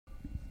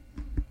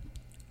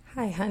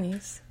Hi,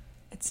 honeys.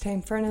 It's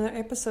time for another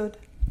episode.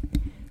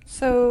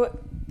 So,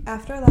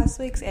 after last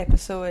week's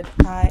episode,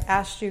 I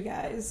asked you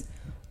guys,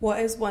 what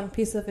is one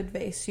piece of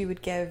advice you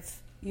would give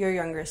your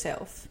younger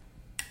self?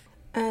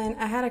 And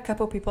I had a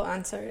couple people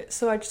answer it,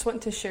 so I just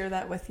want to share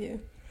that with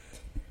you.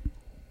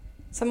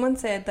 Someone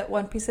said that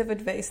one piece of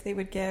advice they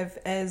would give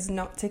is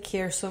not to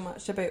care so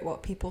much about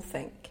what people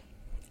think.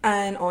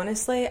 And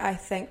honestly, I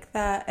think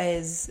that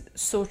is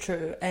so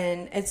true.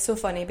 And it's so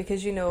funny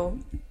because,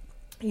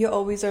 you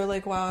always are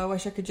like, wow, I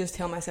wish I could just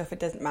tell myself it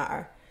doesn't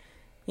matter.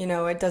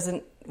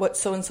 What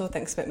so-and-so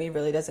thinks about me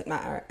really doesn't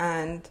matter.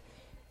 And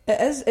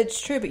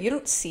it's true, but you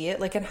don't see it.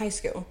 Like in high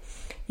school,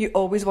 you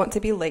always want to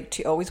be liked,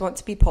 you always want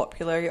to be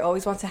popular, you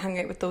always want to hang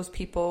out with those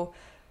people,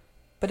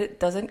 but it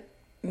doesn't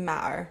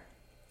matter.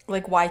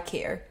 Like, why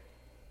care?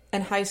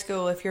 In high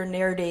school, if you're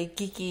nerdy,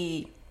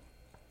 geeky,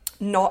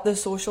 not the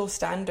social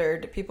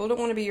standard, people don't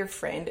want to be your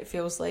friend, it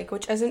feels like,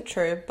 which isn't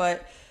true,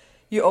 but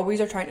you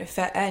always are trying to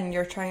fit in.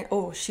 You're trying,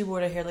 oh, she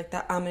wore her hair like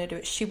that, I'm going to do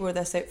it. She wore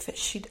this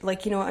outfit.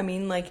 Like, you know what I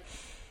mean? Like,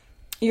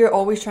 you're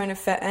always trying to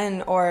fit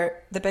in. Or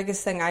the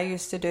biggest thing I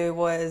used to do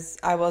was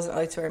I wasn't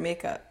allowed to wear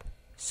makeup.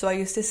 So I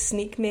used to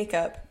sneak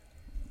makeup.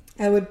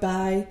 It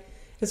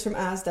was from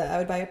Asda. I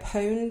would buy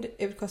 £1.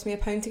 It would cost me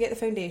 £1 to get the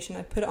foundation.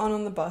 I'd put it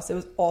on the bus. It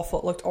was awful.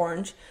 It looked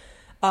orange.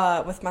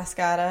 With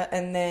mascara,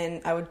 and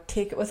then I would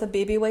take it with a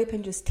baby wipe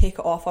and just take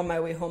it off on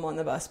my way home on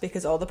the bus,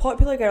 because all the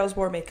popular girls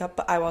wore makeup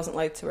but I wasn't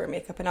allowed to wear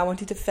makeup, and I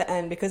wanted to fit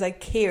in because I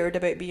cared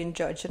about being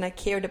judged and I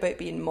cared about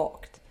being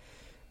mocked.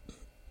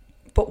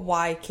 But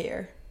why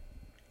care?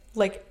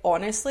 Like,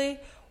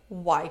 honestly,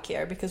 why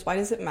care? Because why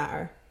does it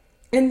matter?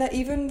 And that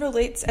even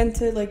relates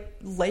into like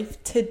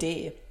life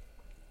today,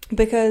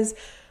 because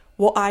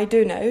what I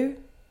do now,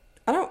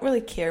 I don't really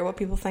care what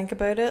people think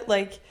about it.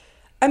 Like,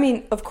 I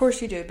mean, of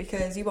course you do,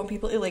 because you want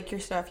people to like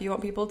your stuff. You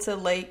want people to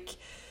like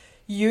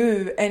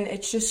you, and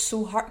it's just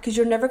so hard because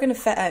you're never going to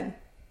fit in.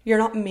 You're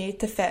not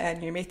made to fit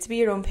in. You're made to be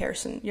your own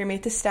person. You're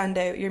made to stand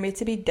out. You're made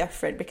to be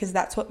different, because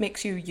that's what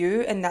makes you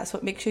you, and that's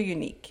what makes you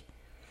unique.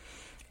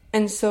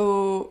 And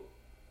so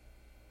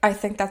I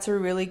think that's a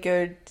really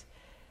good...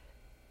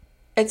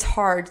 It's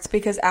hard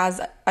because as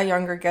a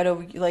younger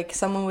kiddo, like,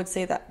 someone would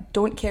say that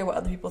don't care what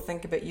other people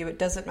think about you, it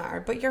doesn't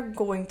matter, but you're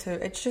going to.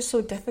 It's just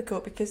so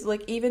difficult because,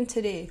 like, even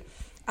today,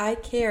 I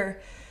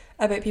care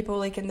about people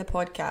like in the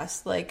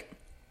podcast. Like,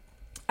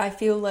 I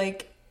feel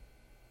like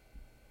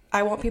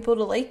I want people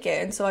to like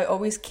it, and so I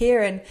always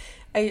care.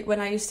 And when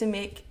I used to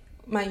make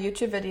my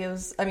YouTube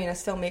videos, I mean, I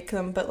still make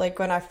them, but like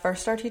when I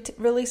first started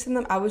releasing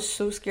them, I was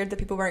so scared that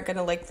people weren't going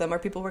to like them, or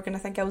people were going to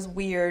think I was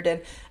weird,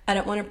 and I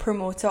didn't want to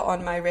promote it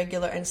on my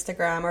regular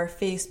Instagram or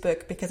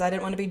Facebook because I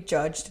didn't want to be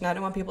judged and I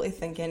didn't want people to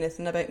think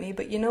anything about me.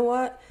 But you know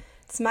what?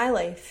 It's my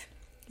life.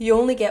 You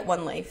only get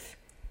one life.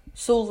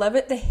 So live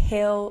it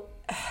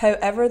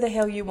however the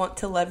hell you want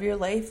to live your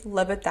life,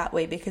 live it that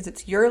way, because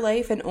it's your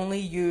life and only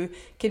you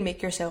can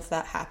make yourself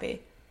that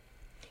happy.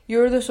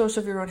 You're the source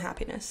of your own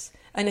happiness.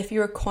 And if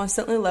you are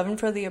constantly living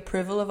for the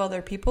approval of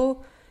other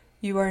people,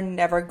 you are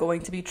never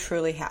going to be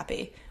truly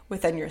happy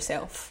within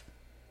yourself.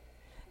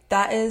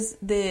 That is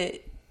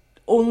the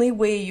only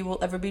way you will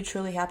ever be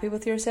truly happy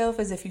with yourself,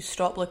 is if you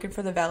stop looking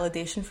for the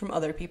validation from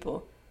other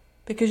people.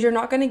 Because you're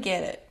not going to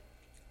get it.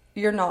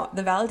 You're not.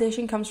 The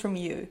validation comes from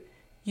you.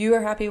 You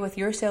are happy with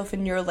yourself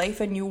in your life,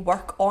 and you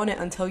work on it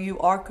until you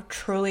are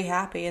truly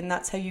happy, and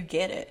that's how you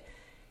get it.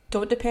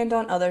 Don't depend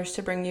on others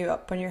to bring you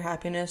up on your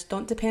happiness.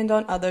 Don't depend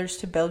on others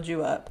to build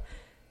you up.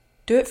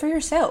 Do it for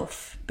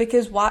yourself,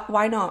 because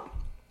why not?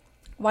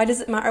 Why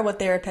does it matter what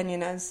their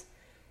opinion is?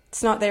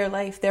 It's not their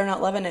life. They're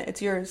not living it.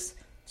 It's yours.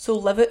 So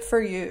live it for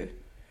you.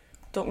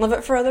 Don't live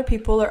it for other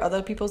people or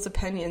other people's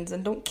opinions,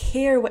 and don't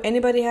care what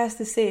anybody has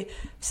to say.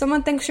 If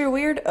someone thinks you're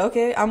weird,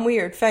 okay, I'm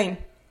weird, fine.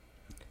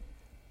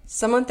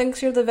 Someone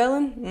thinks you're the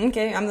villain,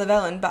 okay, I'm the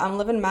villain, but I'm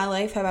living my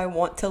life how I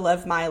want to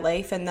live my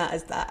life, and that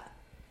is that.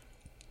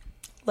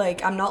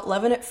 Like, I'm not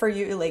living it for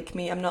you to like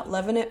me. I'm not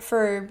living it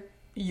for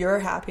your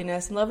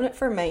happiness. I'm living it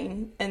for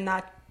mine, and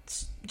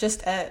that's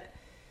just it.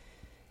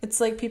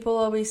 It's like people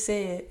always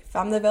say, if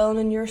I'm the villain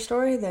in your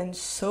story, then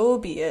so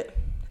be it.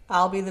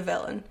 I'll be the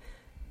villain.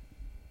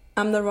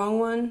 I'm the wrong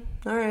one?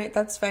 Alright,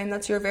 that's fine.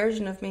 That's your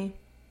version of me.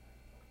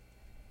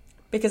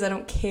 Because I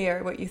don't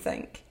care what you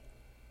think.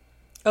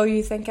 Oh,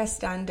 you think I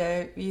stand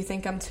out. You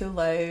think I'm too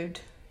loud.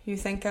 You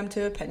think I'm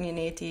too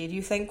opinionated.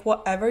 You think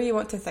whatever you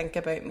want to think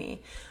about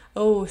me.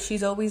 Oh,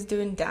 she's always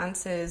doing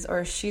dances,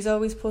 or she's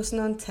always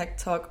posting on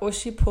TikTok. Oh,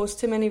 she posts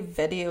too many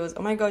videos.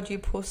 Oh my god, you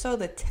post all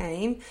the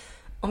time.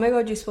 Oh my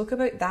god, you spoke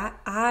about that.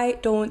 I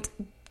don't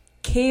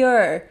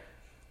care.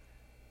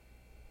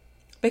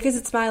 Because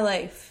it's my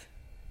life.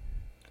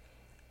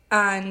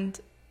 And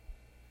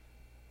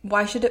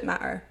why should it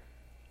matter?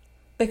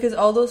 Because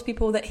all those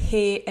people that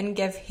hate and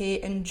give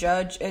hate and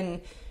judge and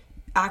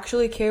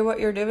actually care what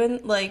you're doing,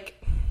 like,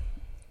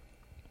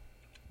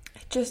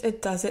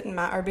 it doesn't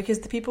matter. Because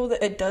the people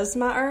that it does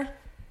matter,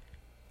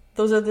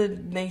 those are the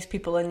nice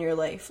people in your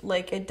life.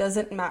 Like, it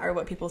doesn't matter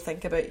what people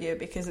think about you,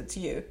 because it's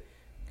you.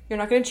 You're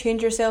not going to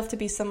change yourself to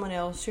be someone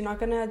else. You're not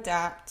going to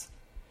adapt.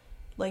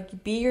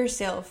 Like, be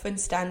yourself and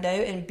stand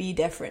out and be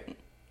different.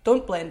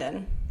 Don't blend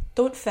in.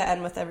 Don't fit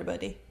in with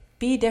everybody.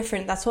 Be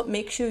different. That's what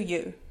makes you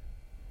you.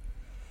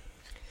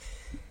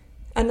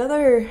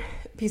 Another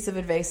piece of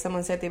advice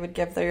someone said they would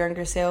give their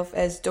younger self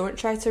is don't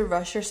try to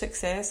rush your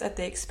success at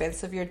the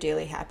expense of your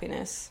daily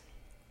happiness.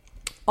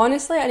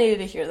 Honestly, I needed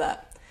to hear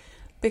that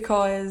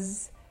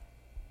because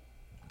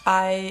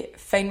I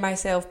find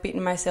myself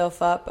beating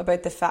myself up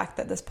about the fact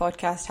that this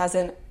podcast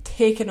hasn't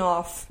taken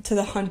off to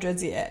the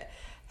hundreds yet.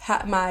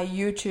 My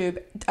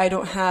YouTube, I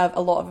don't have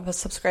a lot of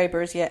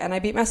subscribers yet, and I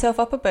beat myself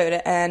up about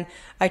it, and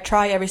I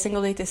try every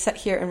single day to sit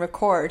here and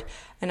record,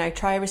 and I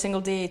try every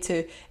single day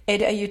to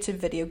edit a YouTube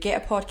video,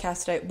 get a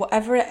podcast out,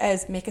 whatever it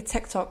is, make a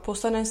TikTok,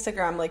 post on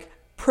Instagram, like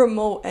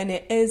promote, and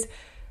it is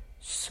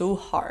so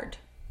hard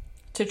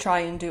to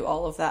try and do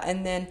all of that.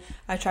 And then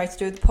I try to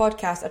do the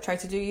podcast, I try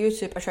to do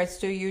YouTube, I try to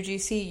do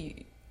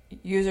UGC,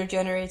 user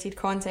generated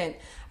content,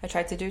 I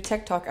try to do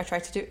TikTok, I try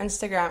to do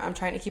Instagram, I'm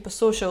trying to keep a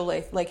social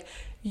life. Like,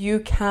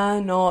 you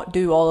cannot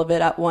do all of it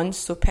at once,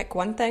 so pick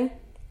one thing,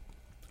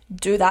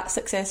 do that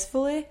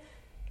successfully,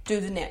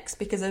 do the next,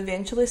 because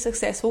eventually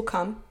success will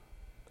come.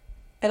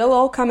 It'll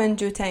all come in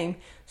due time.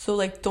 So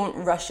like, don't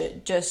rush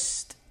it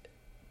just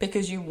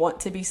because you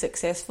want to be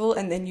successful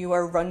and then you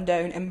are run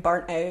down and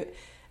burnt out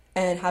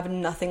and have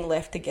nothing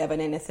left to give in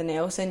anything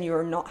else and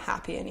you're not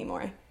happy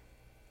anymore.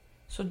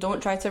 So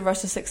don't try to rush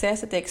to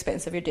success at the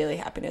expense of your daily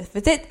happiness.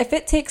 If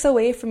it takes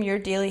away from your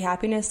daily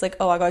happiness, like,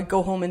 oh, I gotta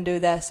go home and do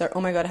this, or oh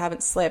my god, I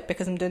haven't slept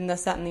because I'm doing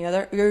this, that, and the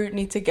other, you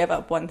need to give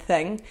up one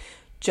thing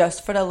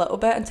just for a little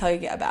bit until you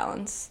get a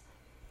balance.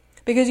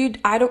 Because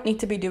I don't need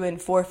to be doing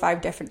 4 or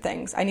 5 different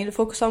things. I need to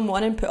focus on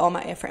one and put all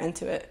my effort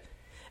into it.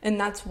 And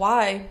that's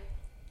why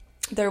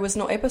there was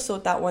no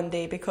episode that one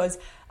day, because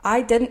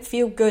I didn't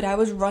feel good. I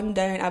was run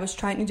down. I was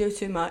trying to do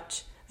too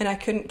much, and I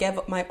couldn't give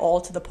up my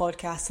all to the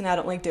podcast, and I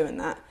don't like doing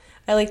that.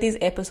 I like these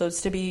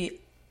episodes to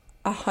be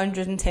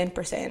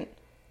 110%.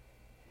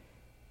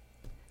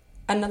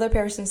 Another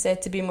person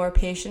said to be more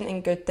patient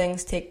and good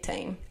things take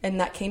time. And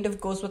that kind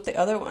of goes with the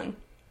other one.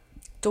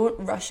 Don't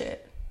rush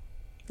it.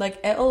 Like,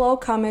 it'll all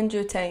come in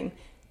due time.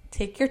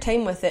 Take your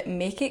time with it.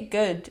 Make it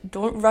good.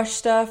 Don't rush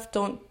stuff.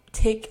 Don't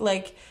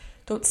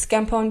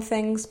skimp on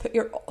things. Put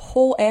your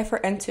whole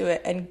effort into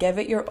it and give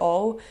it your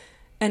all.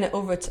 And it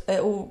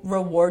will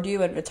reward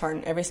you in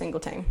return every single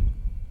time.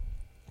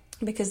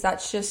 Because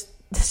that's just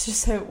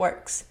how it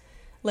works.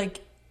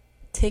 Like,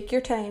 take your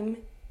time,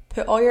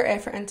 put all your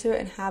effort into it,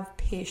 and have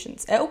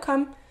patience. It'll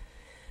come.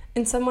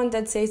 And someone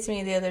did say to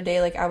me the other day,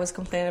 like, I was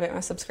complaining about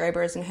my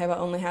subscribers and how I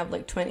only have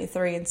like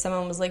 23, and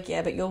someone was like,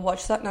 yeah, but you'll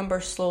watch that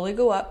number slowly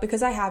go up,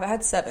 because I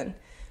had 7.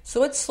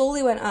 So it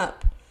slowly went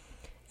up.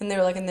 And they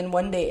were like, and then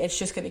one day it's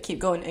just going to keep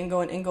going and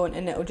going and going,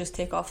 and it'll just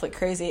take off like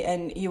crazy,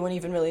 and you won't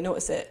even really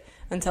notice it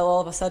until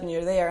all of a sudden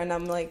you're there. And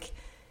I'm like,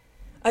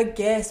 I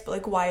guess, but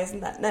like, why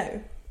isn't that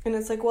now? And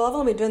it's like, well, I've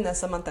only been doing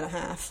this a month and a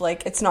half.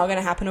 Like, it's not going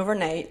to happen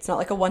overnight. It's not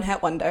like a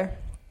one-hit wonder.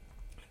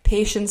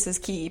 Patience is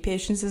key.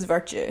 Patience is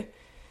virtue.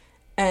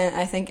 And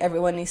I think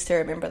everyone needs to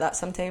remember that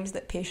sometimes,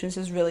 that patience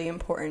is really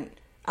important.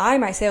 I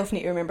myself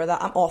need to remember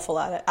that. I'm awful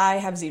at it. I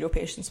have zero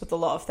patience with a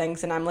lot of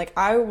things. And I'm like,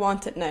 I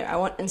want it now. I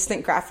want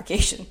instant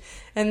gratification.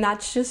 And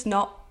it's just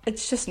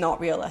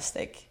not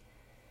realistic.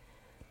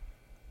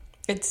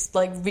 It's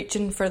like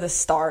reaching for the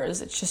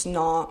stars. It's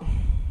not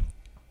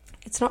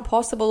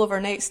possible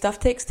overnight. Stuff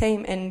takes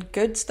time, and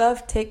good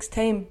stuff takes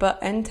time,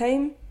 but in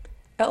time,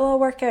 it'll all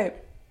work out.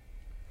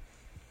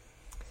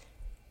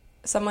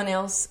 Someone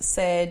else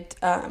said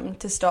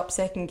to stop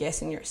second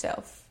guessing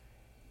yourself,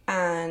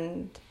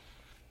 and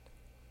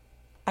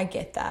I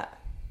get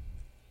that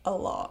a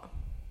lot,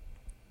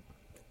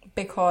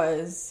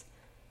 because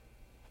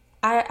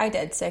I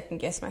did second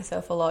guess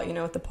myself a lot,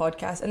 with the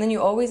podcast, and then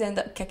you always end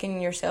up kicking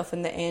yourself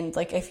in the end.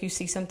 Like, if you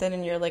see something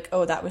and you're like,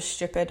 oh, that was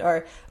stupid,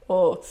 or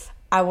oh,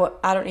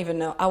 I don't even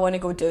know, I want to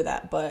go do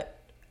that, but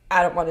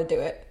I don't want to do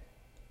it,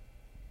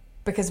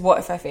 because what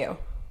if I fail?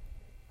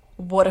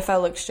 What if I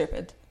look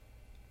stupid?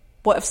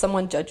 What if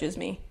someone judges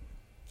me?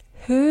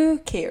 Who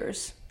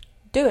cares?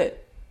 Do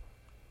it.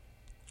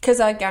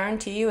 Because I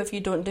guarantee you, if you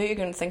don't do it, you're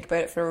going to think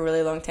about it for a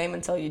really long time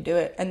until you do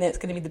it, and then it's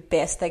going to be the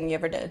best thing you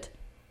ever did.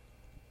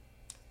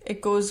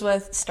 It goes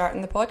with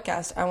starting the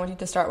podcast. I wanted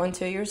to start one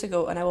 2 years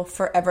ago, and I will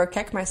forever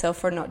kick myself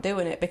for not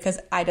doing it, because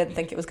I didn't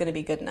think it was going to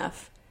be good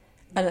enough.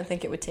 I didn't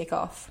think it would take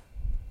off.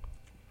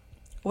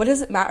 What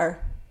does it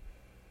matter?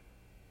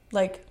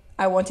 Like,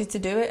 I wanted to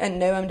do it, and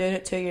now I'm doing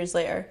it 2 years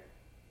later.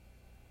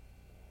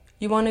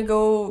 You want to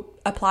go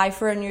apply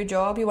for a new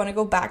job? You want to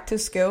go back to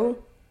school?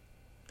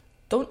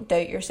 Don't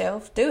doubt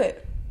yourself. Do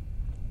it.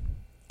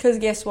 Because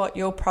guess what?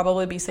 You'll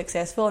probably be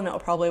successful, and it'll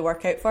probably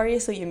work out for you,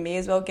 so you may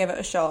as well give it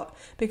a shot.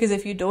 Because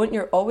if you don't,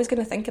 you're always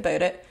going to think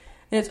about it,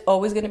 and it's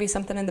always going to be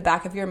something in the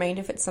back of your mind.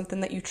 If it's something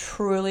that you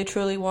truly,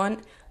 truly want,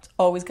 it's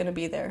always going to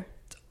be there.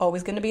 It's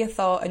always going to be a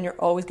thought, and you're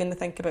always going to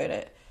think about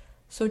it.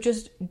 So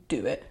just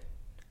do it.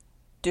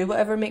 Do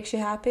whatever makes you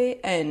happy,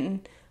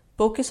 and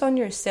focus on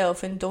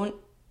yourself, and don't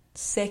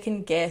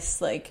second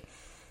guess, like,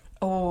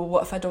 oh,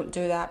 what if I don't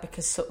do that?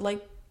 Because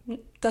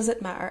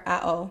Doesn't matter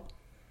at all.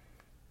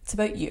 It's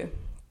about you.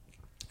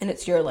 And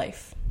it's your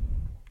life.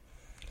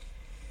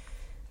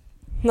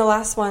 And the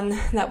last one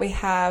that we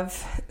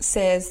have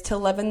says to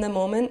live in the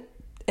moment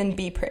and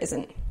be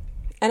present.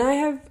 And I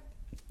have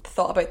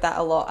thought about that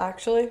a lot,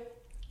 actually,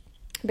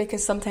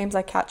 because sometimes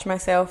I catch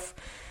myself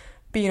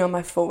being on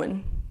my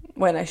phone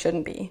when I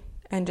shouldn't be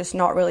and just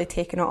not really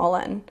taking it all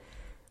in.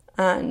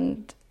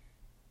 And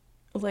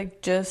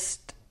like,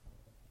 just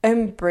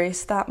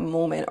embrace that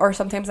moment. Or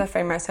sometimes I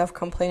find myself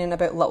complaining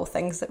about little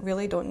things that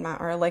really don't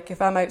matter. Like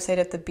if I'm outside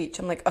at the beach,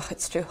 I'm like, oh,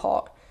 it's too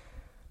hot.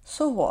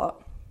 So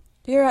what?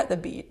 You're at the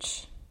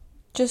beach.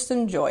 Just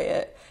enjoy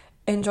it.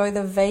 Enjoy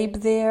the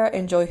vibe there.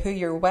 Enjoy who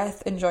you're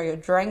with. Enjoy your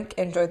drink.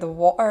 Enjoy the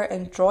water.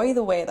 Enjoy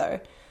the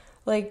weather.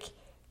 Like,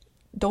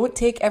 don't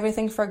take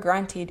everything for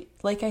granted.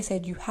 Like I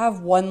said, you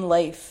have one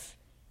life.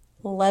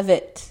 Live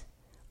it.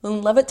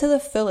 And live it to the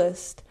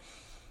fullest.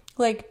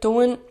 Like,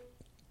 don't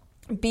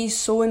be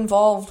so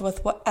involved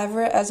with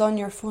whatever it is on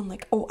your phone.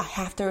 Like, oh, I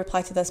have to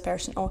reply to this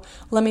person. Oh,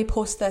 let me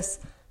post this.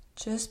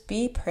 Just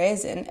be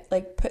present.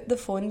 Like, put the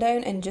phone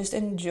down and just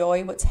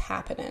enjoy what's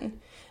happening.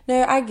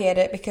 Now, I get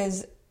it,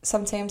 because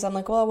sometimes I'm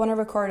like, well, I want to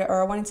record it,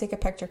 or I want to take a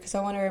picture because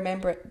I want to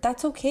remember it.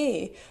 That's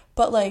okay.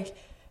 But like,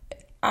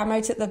 I'm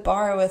out at the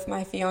bar with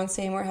my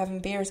fiance and we're having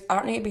beers. I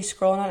don't need to be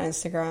scrolling on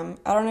Instagram.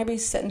 I don't need to be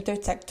sitting through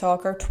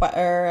TikTok or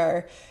Twitter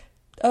or,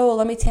 oh,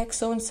 let me text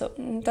so-and-so.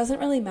 It doesn't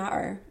really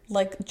matter.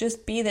 Like,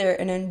 just be there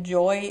and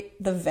enjoy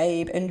the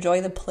vibe,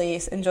 enjoy the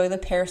place, enjoy the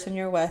person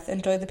you're with,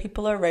 enjoy the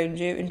people around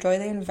you, enjoy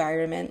the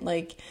environment,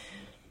 like,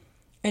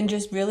 and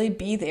just really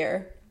be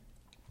there,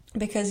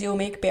 because you'll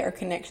make better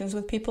connections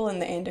with people in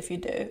the end if you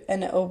do,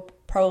 and it'll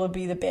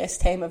probably be the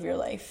best time of your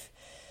life.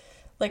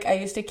 Like, I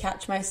used to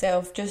catch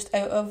myself just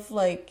out of,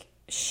 like,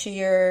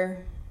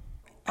 sheer,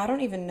 I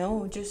don't even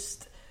know,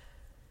 just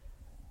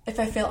if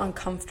I felt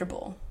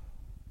uncomfortable.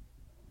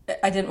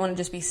 I didn't want to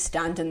just be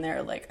standing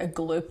there like a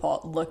glue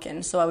pot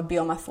looking, so I would be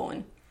on my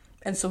phone.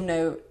 And so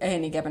now, at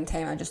any given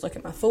time, I just look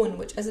at my phone,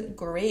 which isn't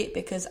great,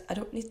 because I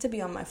don't need to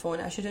be on my phone.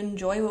 I should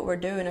enjoy what we're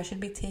doing. I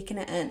should be taking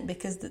it in,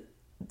 because,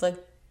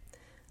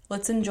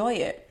 let's enjoy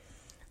it.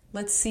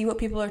 Let's see what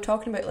people are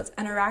talking about. Let's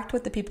interact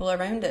with the people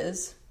around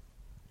us.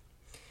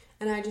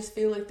 And I just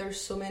feel like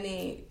there's so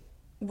many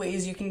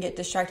ways you can get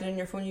distracted in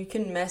your phone. You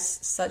can miss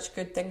such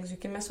good things. You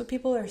can miss what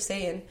people are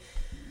saying.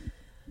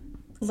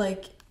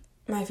 Like,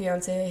 my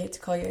fiance, I hate to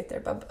call you out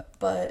there,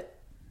 but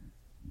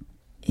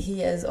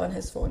he is on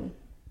his phone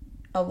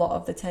a lot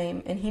of the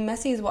time, and he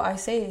misses what I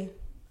say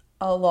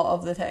a lot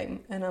of the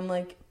time. And I'm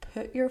like,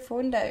 put your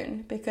phone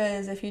down,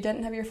 because if you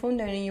didn't have your phone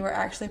down and you were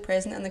actually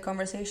present in the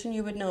conversation,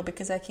 you would know,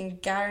 because I can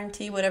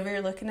guarantee whatever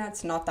you're looking at,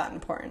 it's not that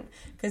important,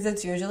 because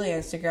it's usually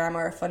Instagram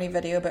or a funny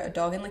video about a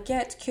dog, and like,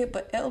 yeah, it's cute,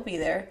 but it'll be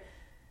there.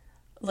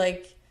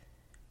 Like,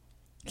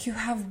 you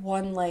have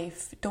one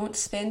life. Don't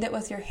spend it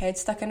with your head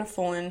stuck in a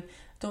phone.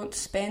 Don't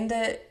spend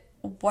it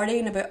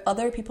worrying about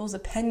other people's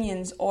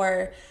opinions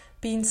or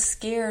being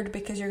scared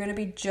because you're going to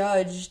be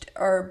judged,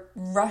 or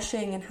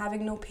rushing and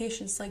having no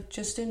patience. Like,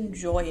 just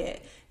enjoy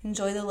it.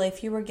 Enjoy the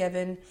life you were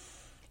given,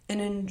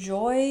 and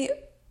enjoy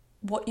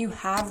what you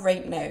have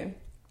right now.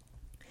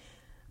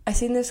 I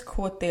seen this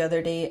quote the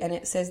other day, and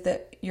it says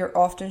that you're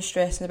often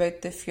stressing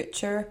about the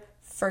future,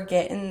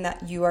 forgetting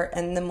that you are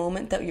in the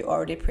moment that you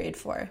already prayed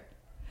for.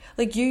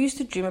 Like, you used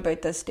to dream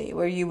about this day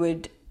where you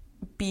would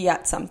be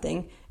at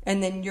something,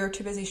 and then you're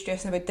too busy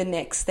stressing about the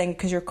next thing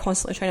because you're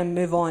constantly trying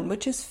to move on,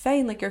 which is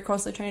fine. Like, you're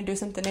constantly trying to do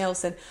something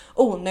else, and,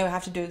 oh, now I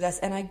have to do this.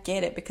 And I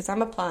get it, because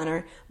I'm a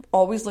planner,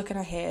 always looking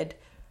ahead.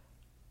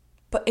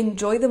 But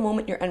enjoy the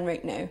moment you're in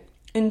right now.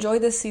 Enjoy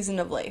this season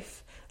of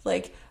life.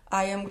 Like,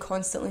 I am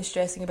constantly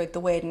stressing about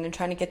the wedding and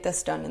trying to get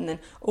this done, and then,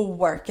 oh,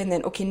 work, and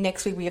then, okay,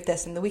 next week we have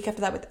this, and the week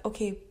after that,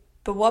 okay,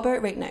 but what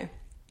about right now?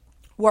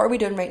 What are we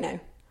doing right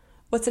now?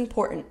 What's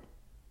important?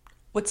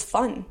 What's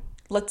fun?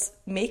 Let's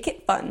make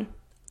it fun.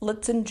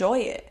 Let's enjoy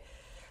it.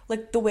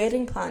 Like, the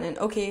wedding planning.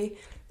 Okay,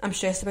 I'm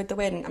stressed about the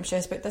wedding. I'm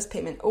stressed about this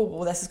payment. Oh,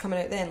 well, this is coming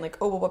out then. Like,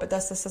 oh, well, what about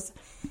this?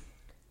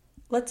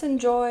 Let's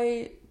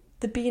enjoy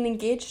the being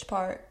engaged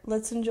part.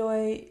 Let's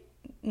enjoy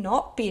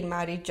not being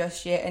married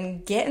just yet,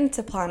 and getting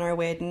to plan our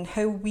wedding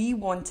how we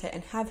want it,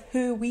 and have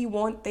who we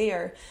want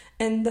there,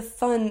 and the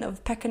fun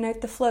of picking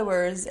out the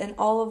flowers and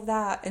all of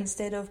that,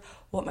 instead of,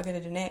 what am I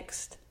going to do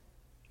next?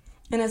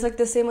 And it's like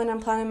the same when I'm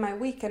planning my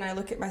week, and I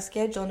look at my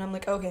schedule and I'm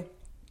like, okay,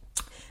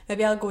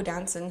 maybe I'll go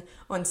dancing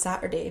on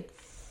Saturday,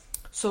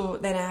 so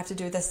then I have to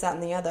do this, that,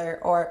 and the other.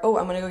 Or, oh,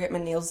 I'm going to go get my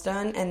nails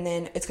done, and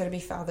then it's going to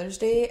be Father's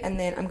Day, and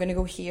then I'm going to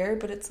go here.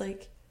 But it's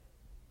like,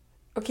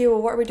 okay,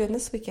 well, what are we doing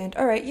this weekend?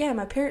 All right, yeah,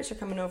 my parents are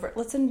coming over.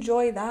 Let's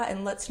enjoy that,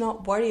 and let's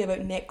not worry about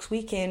next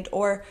weekend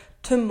or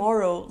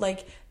tomorrow.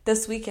 Like,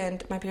 this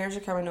weekend, my parents are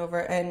coming over,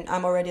 and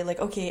I'm already like,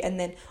 okay, and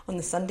then on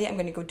the Sunday, I'm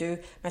going to go do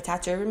my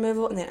tattoo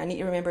removal, and then I need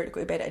to remember to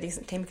go to bed at a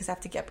decent time because I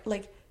have to get,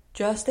 like,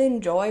 just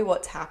enjoy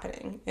what's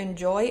happening.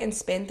 Enjoy and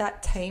spend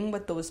that time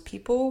with those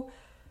people,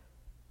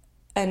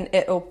 and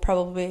it'll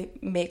probably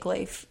make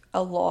life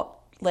a lot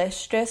less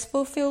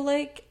stressful, feel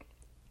like.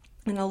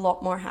 and a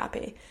lot more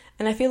happy.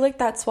 And I feel like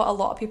that's what a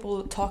lot of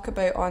people talk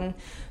about on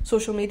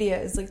social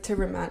media, is like to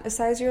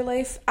romanticize your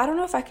life. I don't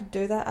know if I could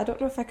do that. I don't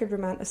know if I could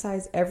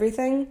romanticize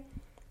everything,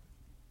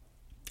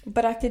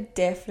 but I could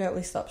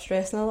definitely stop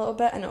stressing a little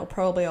bit and it'll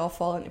probably all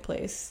fall into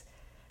place.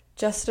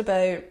 Just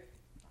about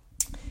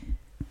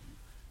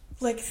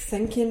like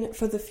thinking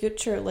for the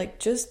future, like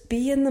just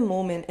be in the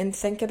moment and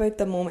think about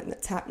the moment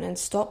that's happening.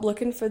 Stop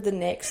looking for the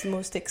next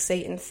most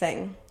exciting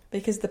thing,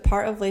 because the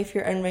part of life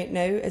you're in right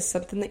now is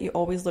something that you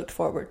always looked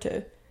forward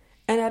to.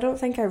 And I don't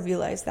think I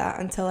realised that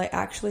until I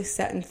actually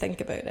sit and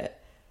think about it.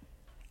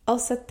 I'll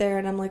sit there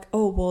and I'm like,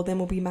 oh, well, then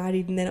we'll be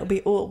married, and then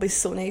it'll be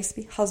so nice to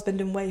be husband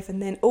and wife, and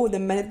then, oh, the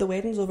minute the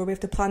wedding's over, we have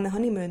to plan the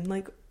honeymoon.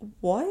 Like,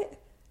 what?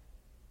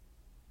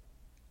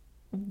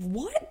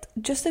 What?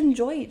 Just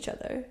enjoy each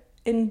other.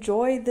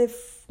 Enjoy the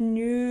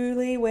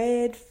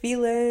newlywed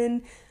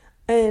feeling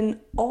and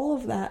all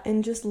of that,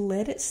 and just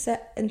let it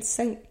sit and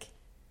sink.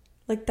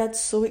 Like, that's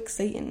so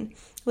exciting.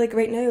 Like,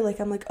 right now, like,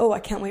 I'm like, oh, I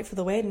can't wait for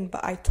the wedding,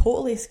 but I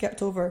totally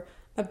skipped over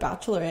my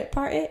bachelorette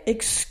party.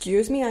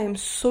 Excuse me, I am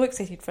so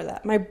excited for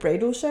that. My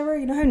bridal shower,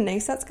 you know how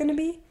nice that's going to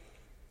be?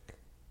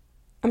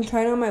 I'm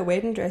trying on my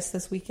wedding dress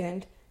this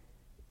weekend.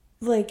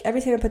 Like,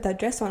 every time I put that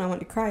dress on, I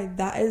want to cry.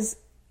 That is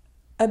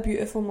a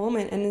beautiful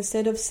moment. And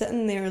instead of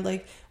sitting there,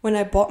 like, when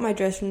I bought my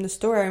dress from the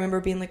store, I remember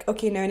being like,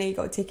 okay, now you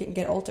got to take it and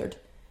get it altered.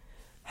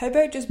 How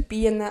about just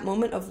be in that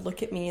moment of,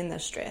 look at me in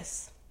this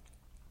dress?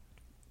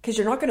 Because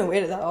you're not going to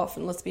wear it that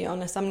often, let's be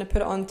honest. I'm going to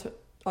put it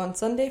on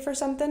Sunday for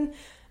something.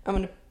 I'm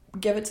going to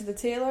give it to the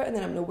tailor, and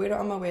then I'm going to wear it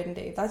on my wedding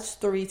day. That's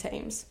 3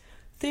 times.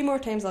 3 more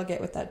times I'll get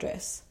with that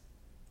dress.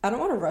 I don't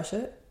want to rush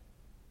it.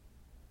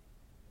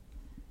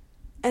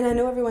 And I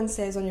know everyone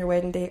says on your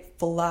wedding day it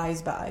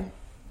flies by,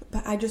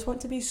 but I just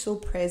want to be so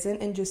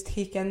present and just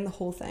take in the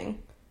whole thing.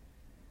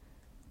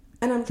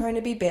 And I'm trying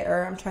to be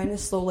better. I'm trying to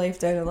slow life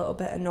down a little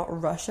bit and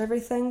not rush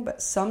everything,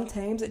 but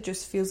sometimes it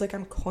just feels like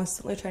I'm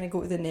constantly trying to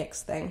go to the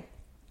next thing.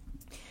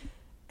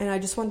 And I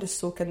just want to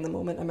soak in the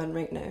moment I'm in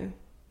right now.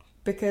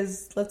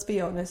 Because, let's be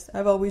honest,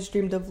 I've always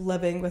dreamed of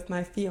living with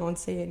my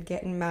fiancé and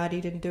getting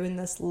married and doing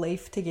this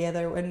life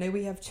together. And now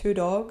we have 2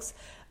 dogs.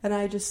 And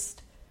I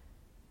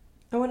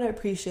want to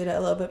appreciate it a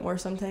little bit more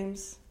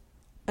sometimes.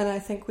 And I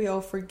think we all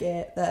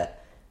forget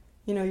that,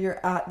 you know,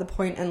 you're at the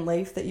point in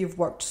life that you've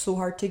worked so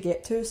hard to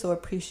get to. So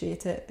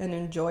appreciate it and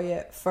enjoy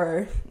it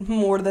for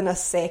more than a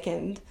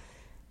second,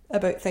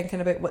 about thinking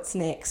about what's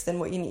next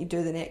and what you need to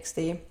do the next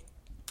day.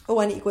 Oh,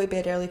 I need to go to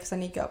bed early because I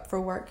need to get up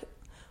for work.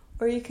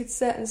 Or you could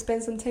sit and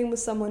spend some time with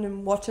someone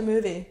and watch a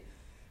movie,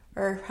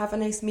 or have a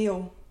nice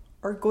meal,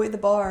 or go to the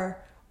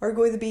bar, or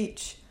go to the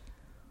beach,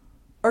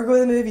 or go to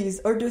the movies,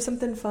 or do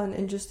something fun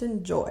and just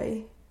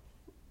enjoy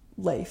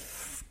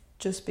life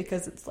just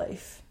because it's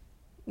life,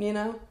 you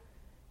know?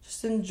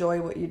 Just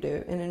enjoy what you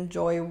do and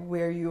enjoy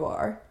where you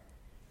are.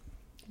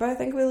 But I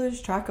think we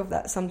lose track of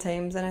that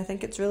sometimes, and I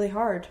think it's really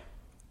hard.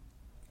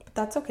 But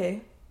that's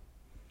okay.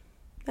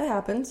 It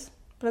happens.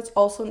 But it's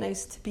also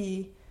nice to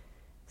be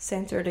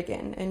centered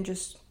again and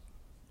just,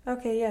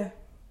 okay, yeah,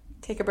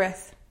 take a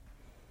breath.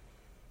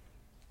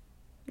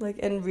 Like,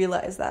 and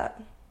realize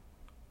that.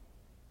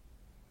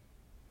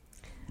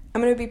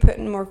 I'm going to be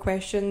putting more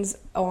questions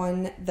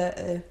on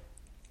the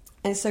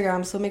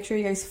Instagram, so make sure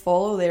you guys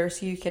follow there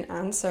so you can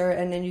answer,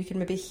 and then you can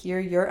maybe hear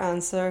your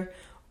answer.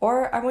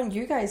 Or I want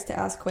you guys to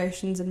ask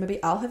questions and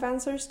maybe I'll have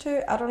answers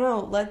too. I don't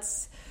know.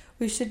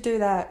 We should do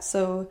that.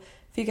 So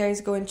if you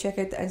guys go and check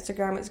out the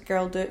Instagram, it's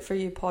Girl Do It For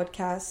You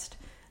podcast,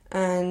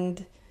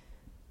 and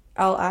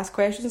I'll ask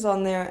questions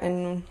on there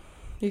and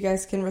you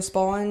guys can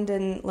respond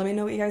and let me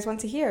know what you guys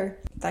want to hear.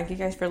 Thank you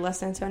guys for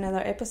listening to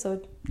another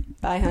episode.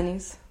 Bye,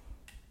 honeys.